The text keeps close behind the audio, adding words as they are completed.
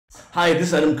Hi, this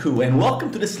is Adam Khoo and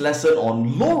welcome to this lesson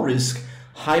on low risk,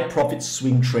 high profit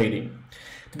swing trading.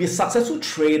 To be a successful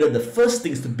trader, the first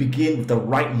thing is to begin with the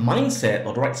right mindset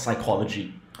or the right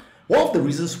psychology. One of the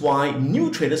reasons why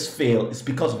new traders fail is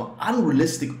because of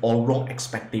unrealistic or wrong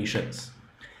expectations.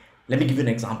 Let me give you an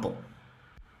example.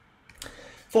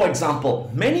 For example,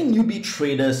 many newbie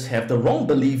traders have the wrong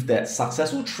belief that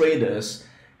successful traders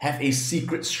have a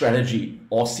secret strategy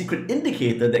or secret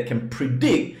indicator that can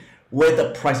predict where the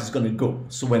price is going to go.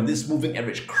 So when this moving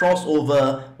average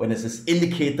crossover, when there's this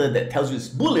indicator that tells you it's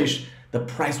bullish, the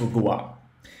price will go up.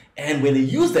 And when they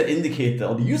use that indicator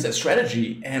or they use that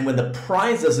strategy, and when the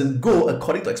price doesn't go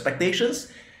according to expectations,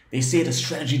 they say the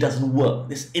strategy doesn't work,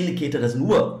 this indicator doesn't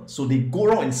work. So they go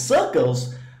around in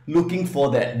circles looking for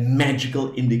that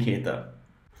magical indicator.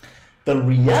 The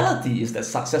reality is that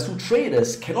successful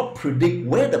traders cannot predict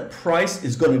where the price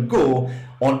is going to go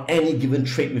on any given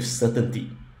trade with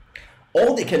certainty.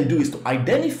 All they can do is to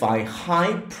identify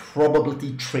high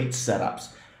probability trade setups,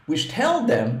 which tell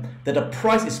them that the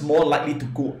price is more likely to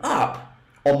go up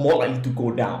or more likely to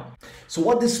go down. So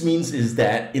what this means is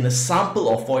that in a sample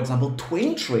of, for example,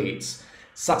 20 trades,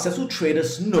 successful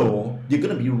traders know they're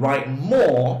going to be right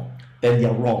more than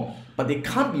they're wrong, but they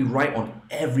can't be right on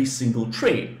every single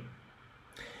trade.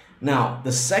 Now,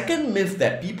 the second myth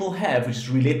that people have, which is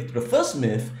related to the first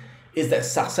myth, is that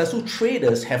successful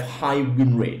traders have high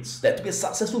win rates. That to be a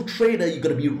successful trader, you're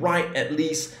going to be right at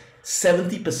least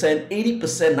 70%, 80%,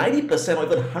 90%, or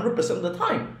even 100% of the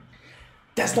time.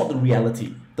 That's not the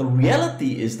reality. The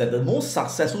reality is that the most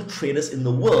successful traders in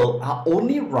the world are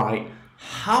only right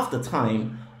half the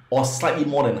time or slightly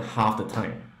more than half the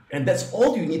time. And that's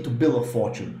all you need to build a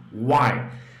fortune. Why?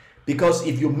 Because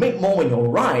if you make more when you're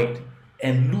right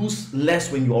and lose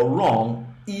less when you're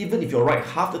wrong, even if you're right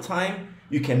half the time,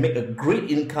 you can make a great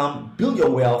income, build your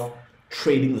wealth,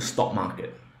 trading the stock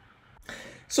market.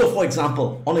 So for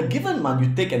example, on a given month,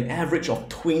 you take an average of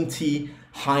 20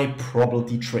 high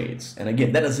probability trades. And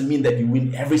again, that doesn't mean that you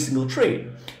win every single trade.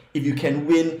 If you can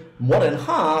win more than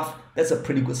half, that's a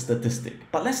pretty good statistic.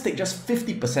 But let's take just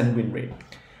 50% win rate.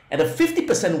 At a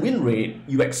 50% win rate,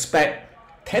 you expect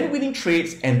 10 winning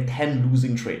trades and 10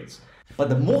 losing trades. But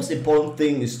the most important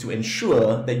thing is to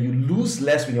ensure that you lose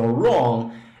less when you're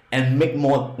wrong and make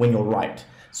more when you're right.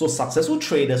 So successful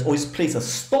traders always place a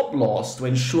stop loss to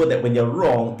ensure that when you're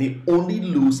wrong, they only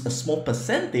lose a small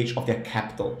percentage of their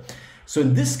capital. So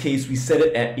in this case, we set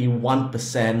it at a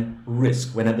 1%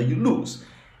 risk whenever you lose.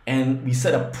 And we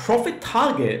set a profit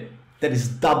target that is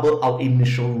double our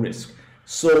initial risk.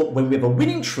 So when we have a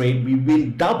winning trade, we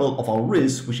win double of our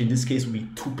risk, which in this case will be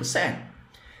 2%.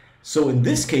 So in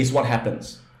this case, what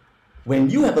happens? When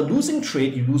you have a losing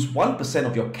trade, you lose 1%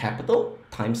 of your capital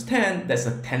times 10, that's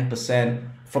a 10%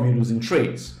 from your losing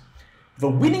trades. With a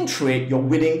winning trade, you're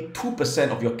winning 2%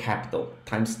 of your capital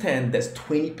times 10, that's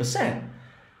 20%.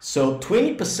 So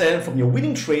 20% from your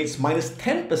winning trades minus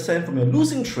 10% from your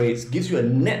losing trades gives you a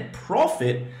net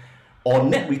profit or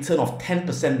net return of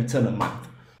 10% return a month.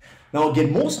 Now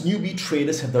again, most newbie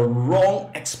traders have the wrong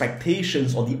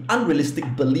expectations or the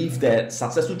unrealistic belief that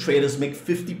successful traders make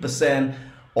 50%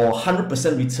 or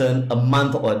 100% return a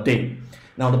month or a day.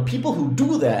 Now the people who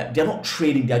do that, they're not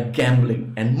trading, they're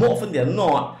gambling, and more often than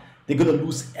not, they're going to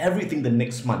lose everything the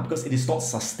next month because it is not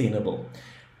sustainable.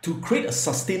 To create a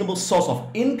sustainable source of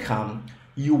income,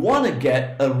 you want to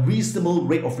get a reasonable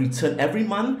rate of return every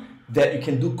month that you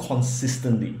can do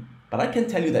consistently. But I can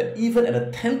tell you that even at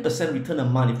a 10% return a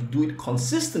month, if you do it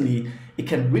consistently, it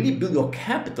can really build your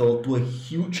capital to a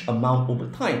huge amount over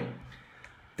time.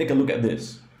 Take a look at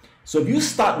this. So if you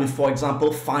start with, for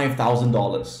example,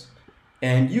 $5,000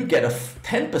 and you get a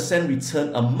 10%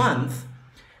 return a month,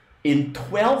 in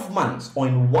 12 months or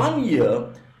in 1 year,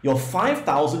 your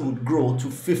 $5,000 would grow to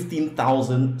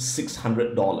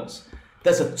 $15,600.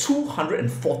 That's a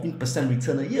 214%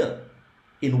 return a year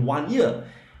in 1 year.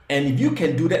 And if you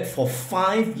can do that for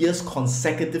 5 years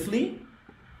consecutively,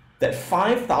 that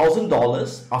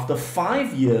 $5,000 after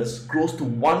 5 years grows to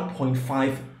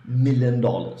 $1.5 million.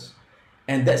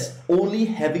 And that's only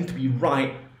having to be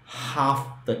right half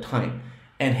the time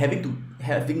and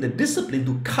having the discipline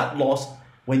to cut loss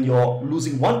when you're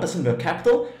losing 1% of your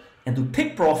capital and to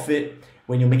take profit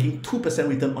when you're making 2%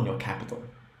 return on your capital.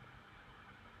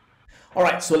 All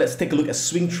right, so let's take a look at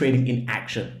swing trading in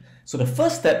action. So the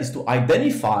first step is to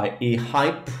identify a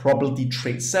high probability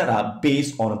trade setup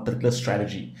based on a particular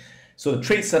strategy. So the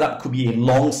trade setup could be a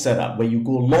long setup where you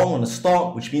go long on a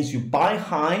stock, which means you buy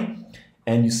high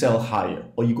and you sell higher,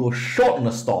 or you go short on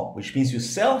a stock, which means you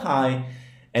sell high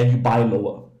and you buy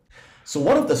lower. So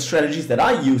one of the strategies that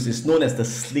I use is known as the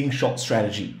slingshot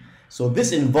strategy. So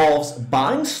this involves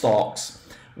buying stocks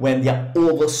when they are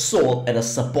oversold at a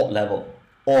support level,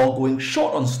 or going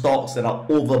short on stocks that are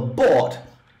overbought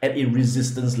at a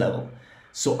resistance level.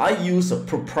 So I use a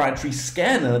proprietary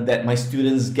scanner that my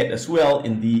students get as well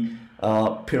in the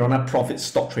Piranha Profit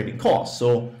stock trading course.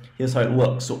 So here's how it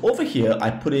works. So over here, I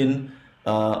put in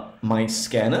my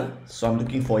scanner. So I'm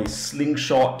looking for a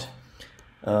slingshot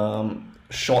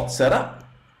short setup.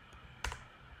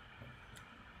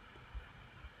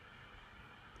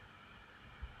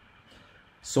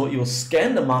 So it will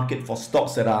scan the market for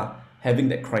stocks that are having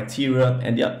that criteria,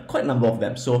 and there are quite a number of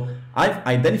them. So I've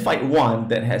identified one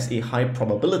that has a high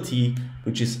probability,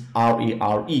 which is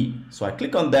RARE. So I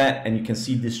click on that and you can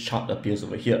see this chart appears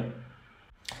over here.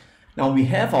 Now we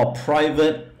have our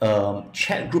private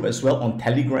chat group as well on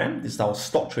Telegram. This is our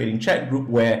stock trading chat group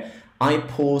where I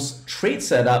post trade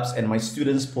setups and my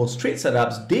students post trade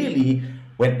setups daily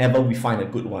whenever we find a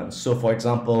good one. So for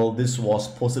example, this was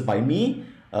posted by me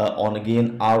on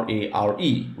again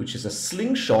RARE, which is a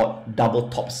slingshot double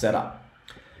top setup.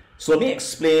 So let me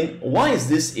explain why is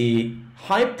this a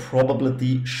high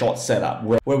probability short setup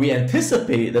where we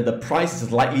anticipate that the price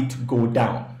is likely to go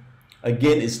down.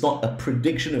 Again, it's not a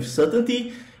prediction of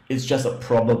certainty, it's just a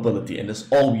probability, and that's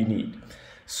all we need.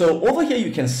 So over here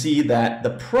you can see that the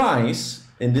price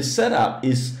in this setup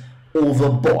is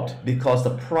overbought because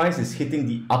the price is hitting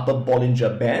the upper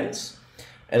Bollinger Bands.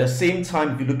 At the same time,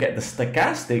 if you look at the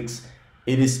stochastics,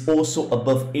 it is also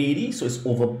above 80, so it's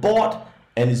overbought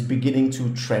and is beginning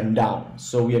to trend down.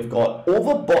 So we have got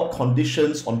overbought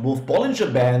conditions on both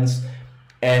Bollinger Bands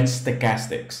and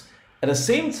stochastics. At the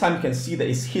same time, you can see that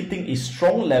it's hitting a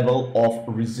strong level of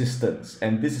resistance,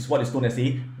 and this is what is known as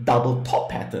a double top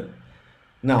pattern.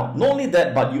 Now, not only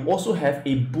that, but you also have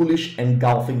a bullish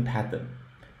engulfing pattern.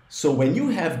 So when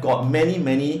you have got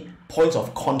many points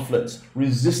of confluence,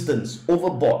 resistance,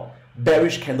 overbought,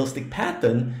 bearish candlestick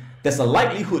pattern, there's a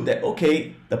likelihood that,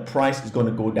 okay, the price is going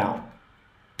to go down.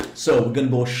 So we're going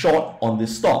to go short on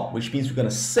this stock, which means we're going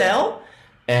to sell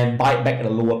and buy it back at a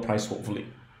lower price, hopefully.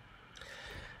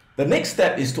 The next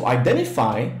step is to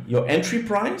identify your entry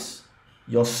price,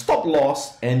 your stop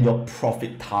loss, and your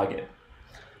profit target.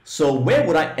 So where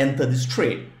would I enter this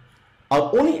trade?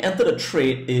 I'll only enter the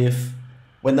trade if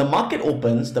when the market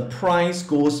opens, the price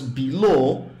goes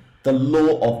below the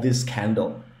low of this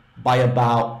candle by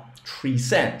about 3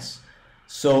 cents.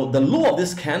 So the low of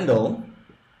this candle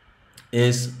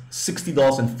is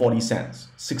 $60.40,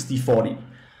 60.40.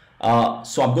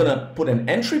 So I'm gonna put an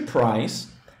entry price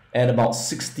at about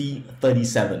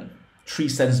 60.37, 3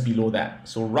 cents below that.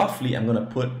 So roughly, I'm gonna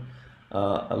put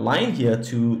a line here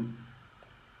to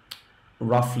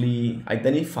roughly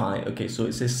identify. Okay, so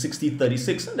it says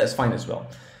 60.36, and that's fine as well.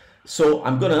 So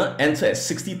I'm gonna enter at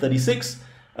 60.36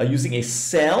 using a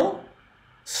sell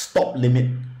stop limit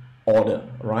order,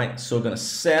 right? So we're gonna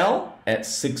sell at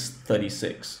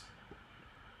 6.36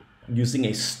 using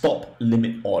a stop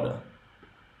limit order.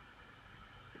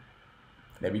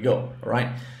 There we go, all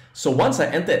right? So once I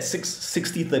enter at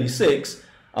 60.36,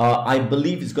 I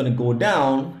believe it's gonna go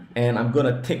down, and I'm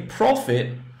gonna take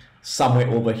profit somewhere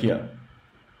over here.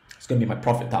 It's going to be my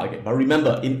profit target. But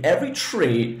remember, in every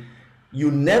trade,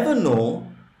 you never know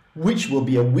which will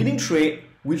be a winning trade,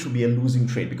 which will be a losing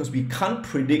trade, because we can't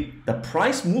predict the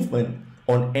price movement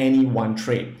on any one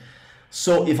trade.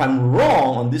 So if I'm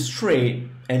wrong on this trade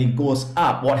and it goes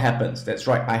up, what happens? That's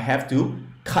right, I have to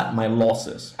cut my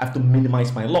losses. I have to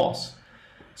minimize my loss.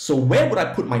 So where would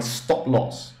I put my stop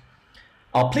loss?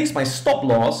 I'll place my stop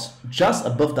loss just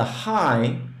above the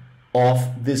high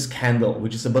of this candle,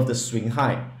 which is above the swing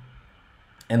high.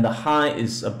 And the high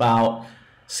is about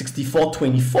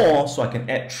 64.24, so I can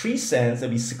add 3 cents,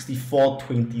 that'll be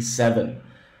 64.27.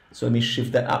 So let me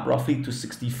shift that up roughly to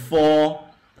 64,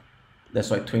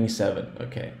 that's right, 27,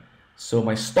 okay. So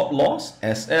my stop loss,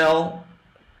 SL,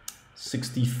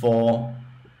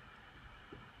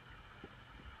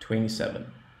 64.27.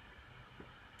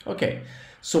 Okay,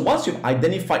 so once you've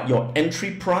identified your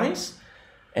entry price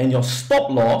and your stop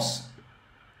loss,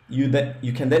 you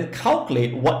can then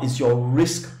calculate what is your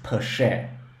risk per share.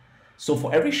 So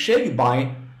for every share you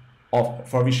buy, or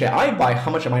for every share I buy,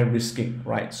 how much am I risking,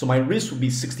 right? So my risk would be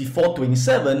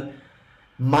 64.27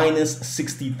 minus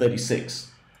 60.36,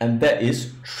 and that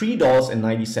is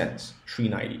 $3.90,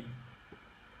 $3.90.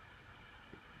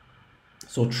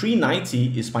 So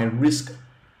 $3.90 is my risk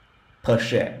per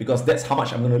share, because that's how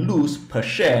much I'm going to lose per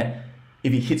share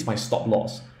if it hits my stop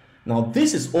loss. Now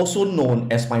this is also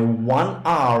known as my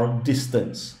 1R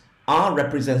distance. R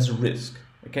represents risk,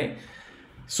 okay?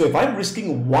 So if I'm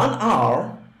risking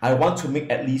 1R, I want to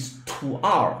make at least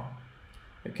 2R,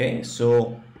 okay?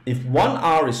 So if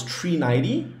 1R is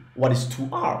 390, what is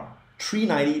 2R?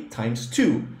 390 times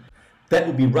 2. That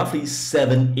would be roughly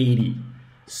 780.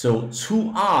 So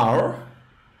 2R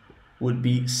would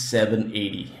be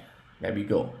 780. There we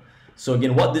go. So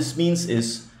again, what this means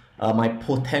is my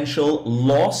potential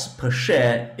loss per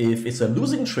share, if it's a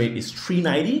losing trade, is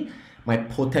 390. My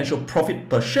potential profit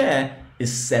per share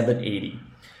is 780.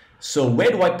 So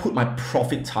where do I put my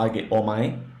profit target or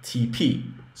my TP?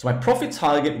 So my profit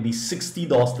target would be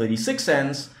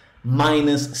 $60.36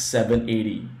 minus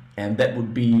 780. And that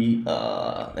would be,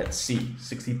 let's see,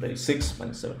 60.36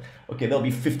 minus 7. Okay, that'll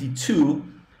be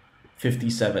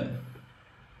 52.57.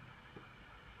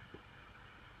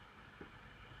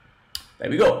 There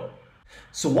we go.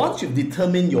 So once you've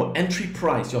determined your entry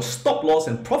price, your stop loss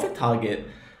and profit target,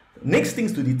 next thing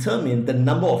is to determine the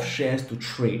number of shares to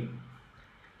trade.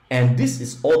 And this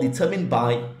is all determined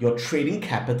by your trading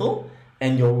capital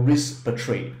and your risk per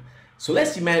trade. So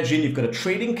let's imagine you've got a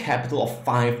trading capital of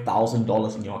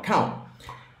 $5,000 in your account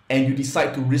and you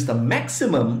decide to risk a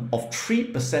maximum of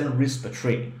 3% risk per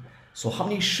trade. So how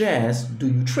many shares do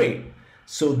you trade?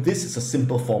 So this is a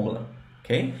simple formula,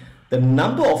 okay? The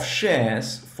number of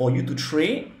shares for you to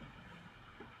trade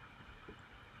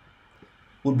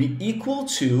would be equal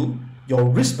to your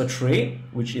risk per trade,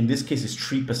 which in this case is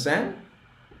 3%,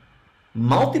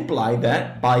 multiply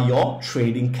that by your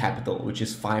trading capital, which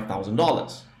is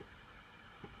 $5,000.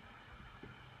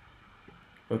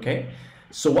 Okay,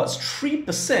 so what's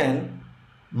 3%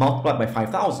 multiplied by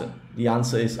 5,000? The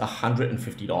answer is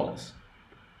 $150.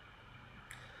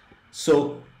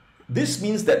 So this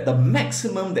means that the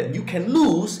maximum that you can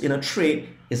lose in a trade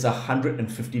is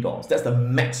 $150. That's the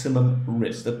maximum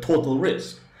risk, the total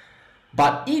risk.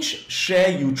 But each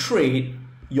share you trade,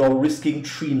 you're risking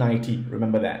 $390.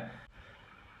 Remember that.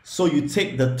 So you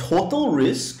take the total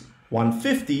risk,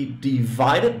 150,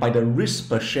 divided by the risk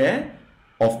per share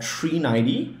of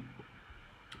 $390.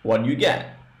 What do you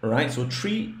get? All right, so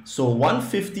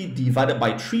 150 divided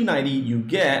by 390, you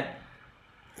get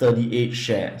 38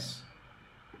 shares.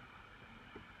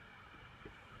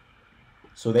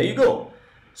 So there you go.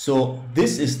 So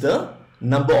this is the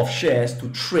number of shares to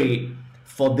trade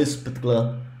for this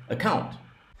particular account.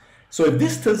 So if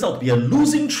this turns out to be a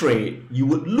losing trade, you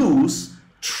would lose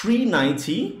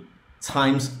 390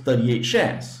 times 38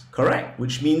 shares, correct?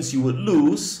 Which means you would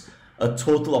lose a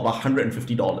total of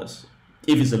 $150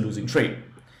 if it's a losing trade.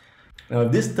 Now,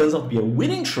 if this turns out to be a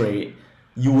winning trade,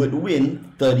 you would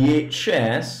win 38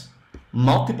 shares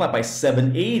multiplied by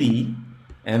 780,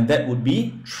 and that would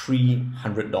be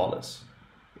 $300.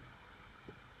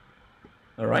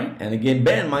 All right, and again,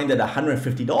 bear in mind that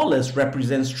 $150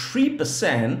 represents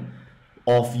 3%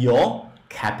 of your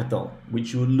capital,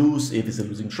 which you would lose if it's a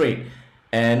losing trade,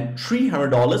 and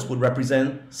 $300 would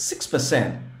represent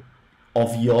 6%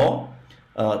 of your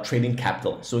trading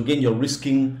capital. So again, you're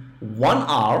risking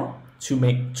 1R to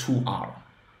make 2R.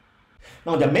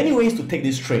 Now, there are many ways to take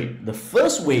this trade. The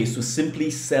first way is to simply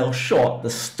sell short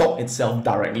the stock itself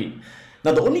directly.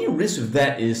 Now, the only risk with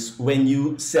that is when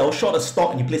you sell short a stock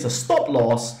and you place a stop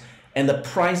loss and the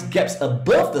price gaps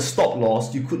above the stop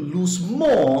loss, you could lose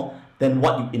more than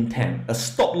what you intend. A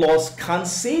stop loss can't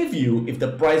save you if the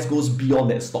price goes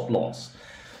beyond that stop loss.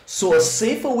 So a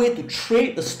safer way to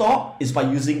trade the stock is by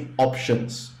using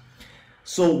options.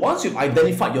 So once you've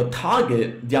identified your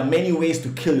target, there are many ways to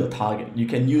kill your target. You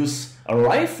can use a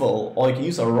rifle, or you can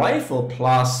use a rifle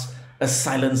plus a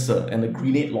silencer and a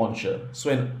grenade launcher.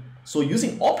 So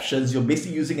using options, you're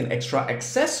basically using an extra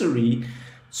accessory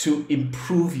to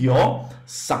improve your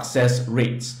success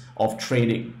rates of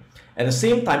trading. At the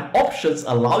same time, options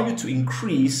allow you to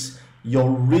increase your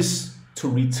risk to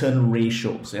return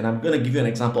ratios. And I'm going to give you an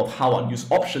example of how I'd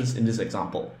use options in this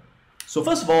example. So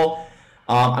first of all,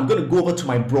 I'm going to go over to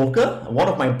my broker. One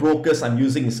of my brokers I'm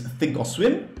using is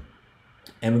Thinkorswim.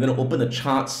 And we're going to open the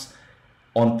charts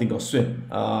on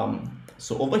Thinkorswim.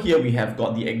 So over here, we have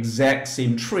got the exact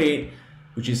same trade,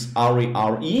 which is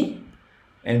RARE.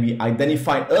 And we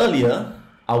identified earlier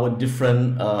our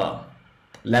different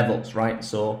levels, right?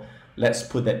 So let's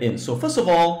put that in. So first of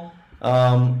all,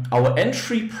 our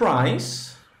entry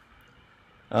price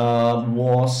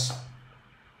was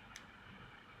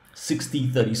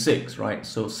 60.36, right?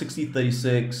 So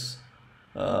 60.36,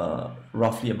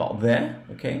 roughly about there,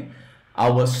 okay?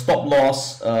 Our stop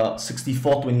loss,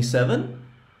 64.27,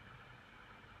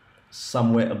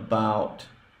 somewhere about,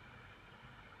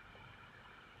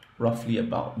 roughly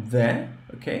about there,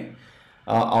 okay?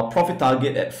 Our profit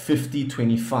target at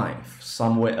 50.25,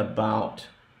 somewhere about,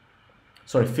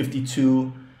 sorry,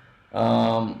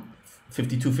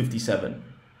 52.57,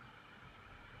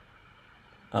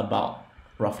 about,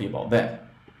 roughly about there.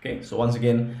 Okay, so once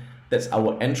again, that's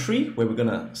our entry where we're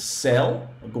gonna sell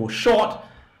or go short.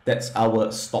 That's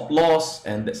our stop loss,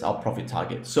 and that's our profit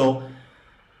target. So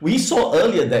we saw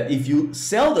earlier that if you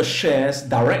sell the shares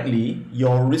directly,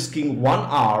 you're risking 1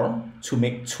 R to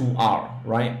make 2 R,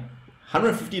 right?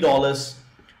 $150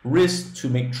 risk to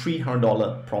make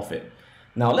 $300 profit.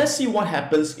 Now let's see what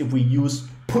happens if we use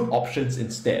put options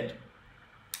instead.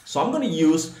 So I'm going to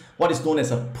use what is known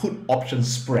as a put option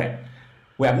spread,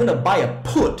 where I'm going to buy a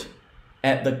put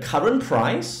at the current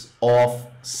price of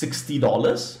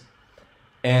 $60,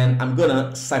 and I'm going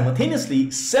to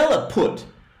simultaneously sell a put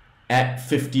at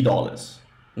 $50.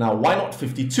 Now, why not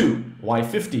 52? Why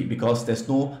 50? Because there's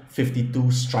no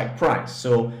 52 strike price.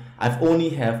 So I've only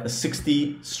have a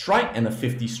 60 strike and a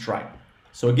 50 strike.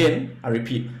 So again, I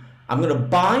repeat, I'm going to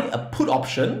buy a put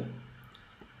option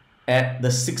at the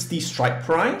 60 strike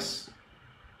price,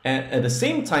 and at the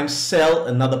same time sell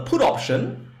another put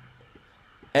option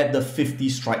at the 50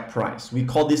 strike price. We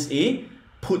call this a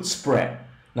put spread.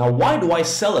 Now, why do I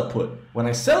sell a put? When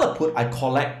I sell a put, I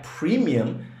collect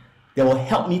premium that will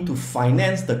help me to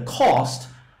finance the cost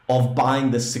of buying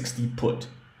the 60 put.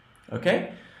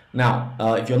 Okay? Now,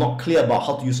 if you're not clear about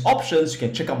how to use options, you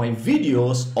can check out my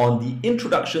videos on the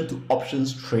introduction to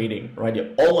options trading, right?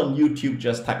 They're all on YouTube.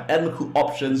 Just type Adam Khoo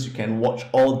options. You can watch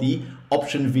all the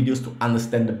option videos to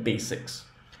understand the basics.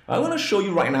 I'm going to show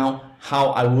you right now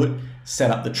how I would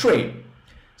set up the trade.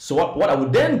 So what I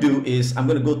would then do is I'm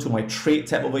going to go to my trade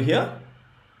tab over here,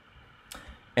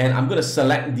 and I'm going to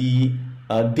select the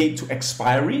date to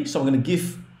expiry. So I'm going to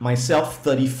give myself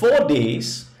 34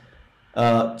 days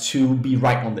to be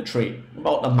right on the trade,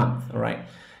 about a month. All right.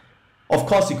 Of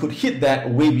course, you could hit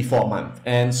that way before a month,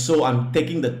 and so I'm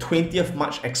taking the 20th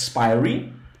March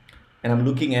expiry, and I'm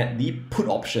looking at the put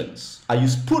options. I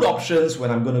use put options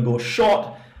when I'm going to go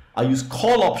short. I use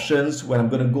call options when I'm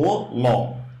going to go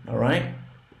long. All right.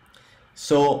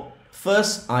 So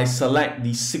first, I select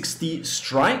the 60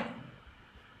 strike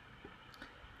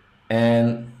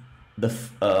and the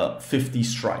 50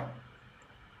 strike.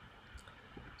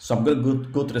 So I'm going to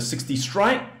go to the 60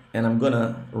 strike, and I'm going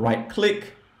to right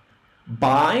click,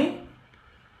 buy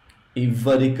a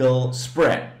vertical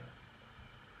spread.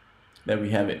 There we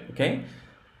have it. Okay.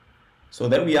 So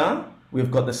there we are.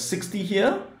 We've got the 60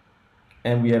 here,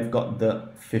 and we have got the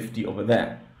 50 over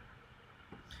there.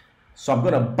 So I'm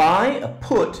going to buy a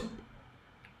put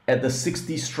at the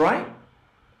 60 strike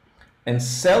and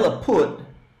sell a put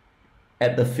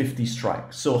at the 50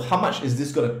 strike. So how much is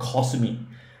this going to cost me?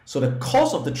 So the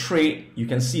cost of the trade, you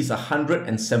can see, is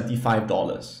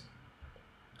 $175,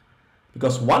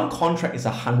 because one contract is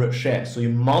 100 shares. So you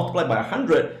multiply by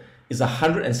 100 is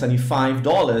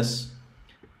 $175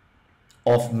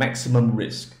 of maximum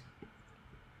risk.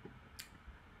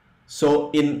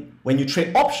 So when you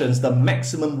trade options, the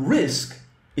maximum risk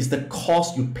is the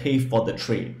cost you pay for the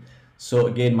trade. So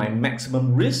again, my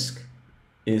maximum risk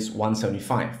is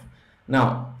 175.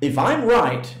 Now, if I'm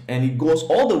right and it goes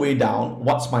all the way down,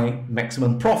 what's my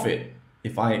maximum profit?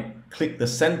 If I click the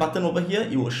send button over here,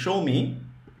 it will show me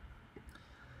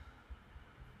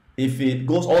if it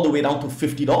goes all the way down to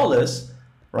 $50,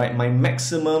 right, my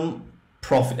maximum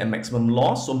profit and maximum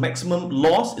loss. So maximum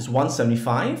loss is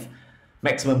 175.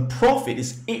 Maximum profit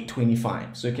is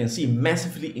 825. So you can see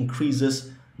massively increases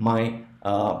my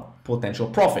potential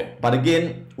profit. But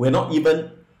again, we're not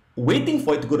even waiting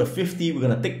for it to go to 50. We're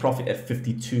going to take profit at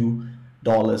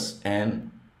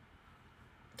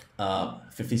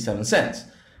 $52.57.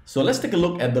 So let's take a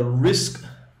look at the risk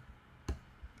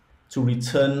to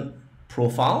return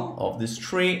profile of this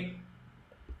trade.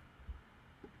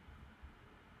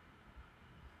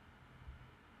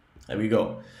 There we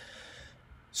go.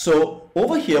 So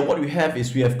over here, what we have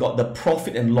is we have got the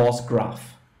profit and loss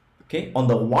graph. Okay, on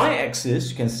the y-axis,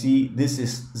 you can see this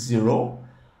is 0.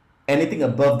 Anything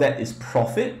above that is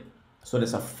profit. So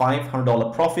there's a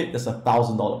 $500 profit, there's a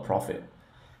 $1,000 profit.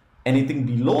 Anything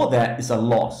below that is a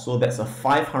loss. So that's a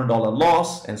 $500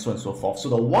 loss, and so on and so forth. So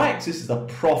the y-axis is the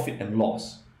profit and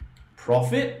loss.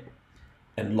 Profit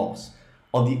and loss.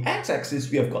 On the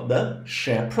x-axis, we have got the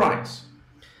share price.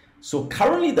 So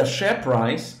currently the share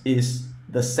price is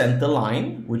the center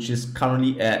line, which is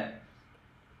currently at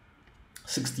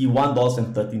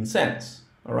 $61.13.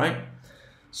 All right.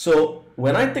 So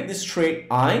when I take this trade,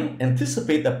 I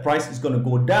anticipate the price is going to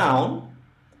go down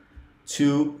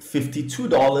to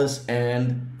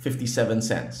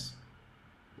 $52.57.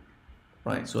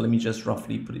 Right. So let me just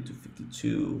roughly put it to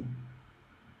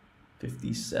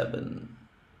 52.57.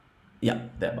 Yeah,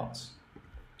 thereabouts.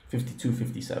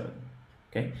 52.57.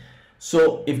 Okay.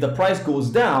 So if the price goes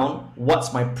down,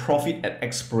 what's my profit at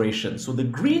expiration? So the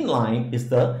green line is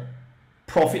the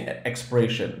profit at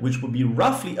expiration, which would be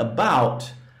roughly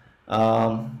about,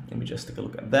 let me just take a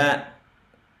look at that.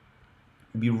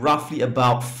 It would be roughly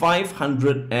about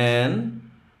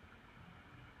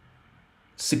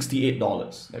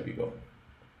 $568. There we go.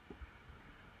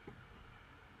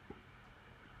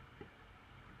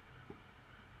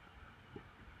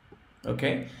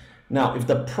 Okay, now if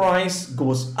the price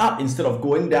goes up instead of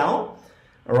going down,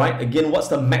 all right, again, what's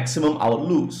the maximum I would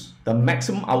lose? The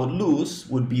maximum I would lose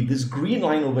would be this green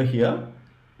line over here,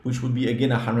 which would be again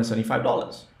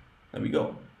 $175. There we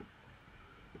go.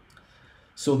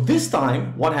 So this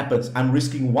time, what happens? I'm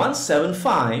risking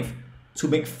 175 to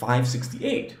make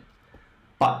 568.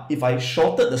 But if I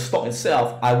shorted the stock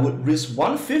itself, I would risk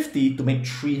 150 to make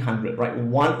 300, right?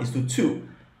 1:2.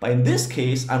 But in this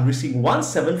case, I'm risking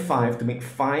 175 to make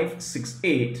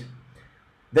 568.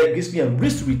 That gives me a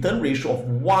risk to return ratio of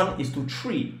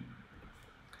 1:3.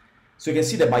 So you can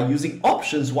see that by using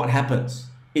options, what happens?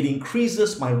 It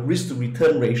increases my risk to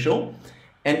return ratio.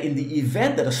 And in the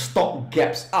event that the stock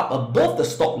gaps up above the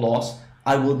stop loss,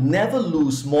 I will never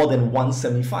lose more than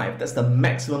 175. That's the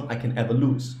maximum I can ever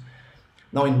lose.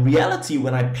 Now, in reality,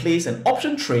 when I place an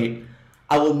option trade,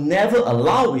 I will never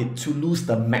allow it to lose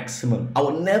the maximum. I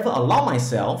will never allow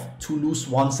myself to lose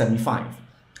 175.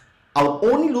 I will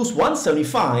only lose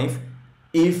 175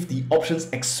 if the options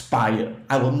expire.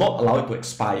 I will not allow it to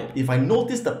expire. If I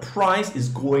notice the price is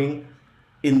going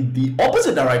in the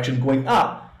opposite direction, going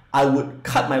up, I would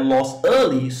cut my loss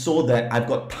early so that I've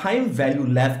got time value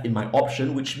left in my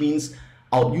option, which means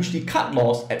I'll usually cut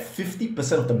loss at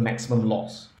 50% of the maximum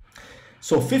loss.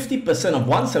 So 50% of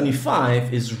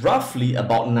 175 is roughly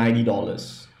about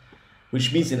 $90,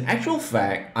 which means in actual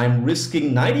fact, I'm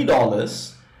risking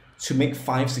 $90 to make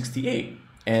 568,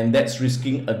 and that's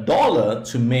risking $1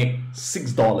 to make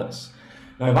 $6.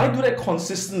 Now, if I do that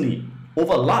consistently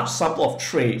over a large sample of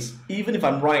trades, even if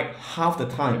I'm right half the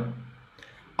time,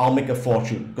 I'll make a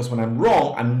fortune, because when I'm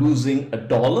wrong, I'm losing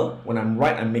 $1. When I'm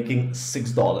right, I'm making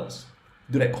 $6.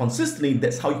 Do that consistently.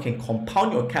 That's how you can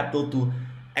compound your capital to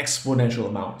exponential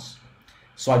amounts.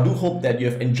 So I do hope that you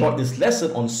have enjoyed this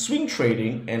lesson on swing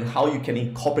trading and how you can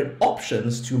incorporate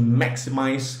options to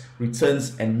maximize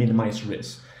returns and minimize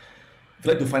risk. If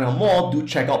you'd like to find out more, do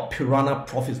check out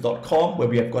piranhaprofits.com, where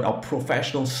we have got our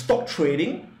professional stock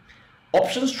trading,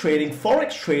 options trading,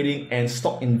 forex trading, and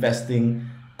stock investing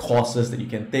courses that you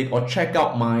can take, or check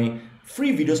out my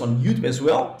free videos on YouTube as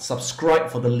well. Subscribe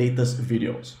for the latest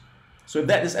videos. So with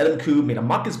that, this is Adam Khoo. May the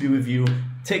markets be with you.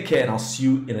 Take care, and I'll see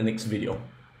you in the next video.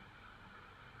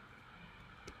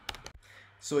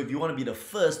 So if you want to be the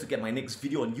first to get my next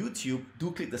video on YouTube,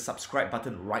 do click the subscribe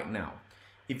button right now.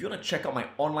 If you want to check out my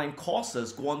online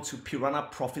courses, go on to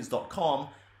piranhaprofits.com,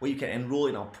 where you can enroll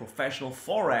in our professional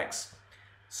forex,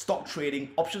 stock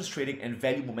trading, options trading, and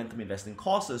value momentum investing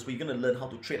courses, where you're going to learn how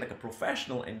to trade like a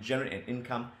professional and generate an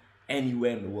income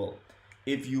anywhere in the world.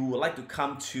 If you would like to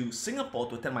come to Singapore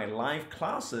to attend my live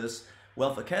classes,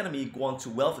 Wealth Academy, go on to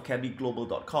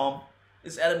wealthacademyglobal.com.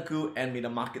 It's Adam Khoo, and may the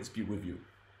markets be with you.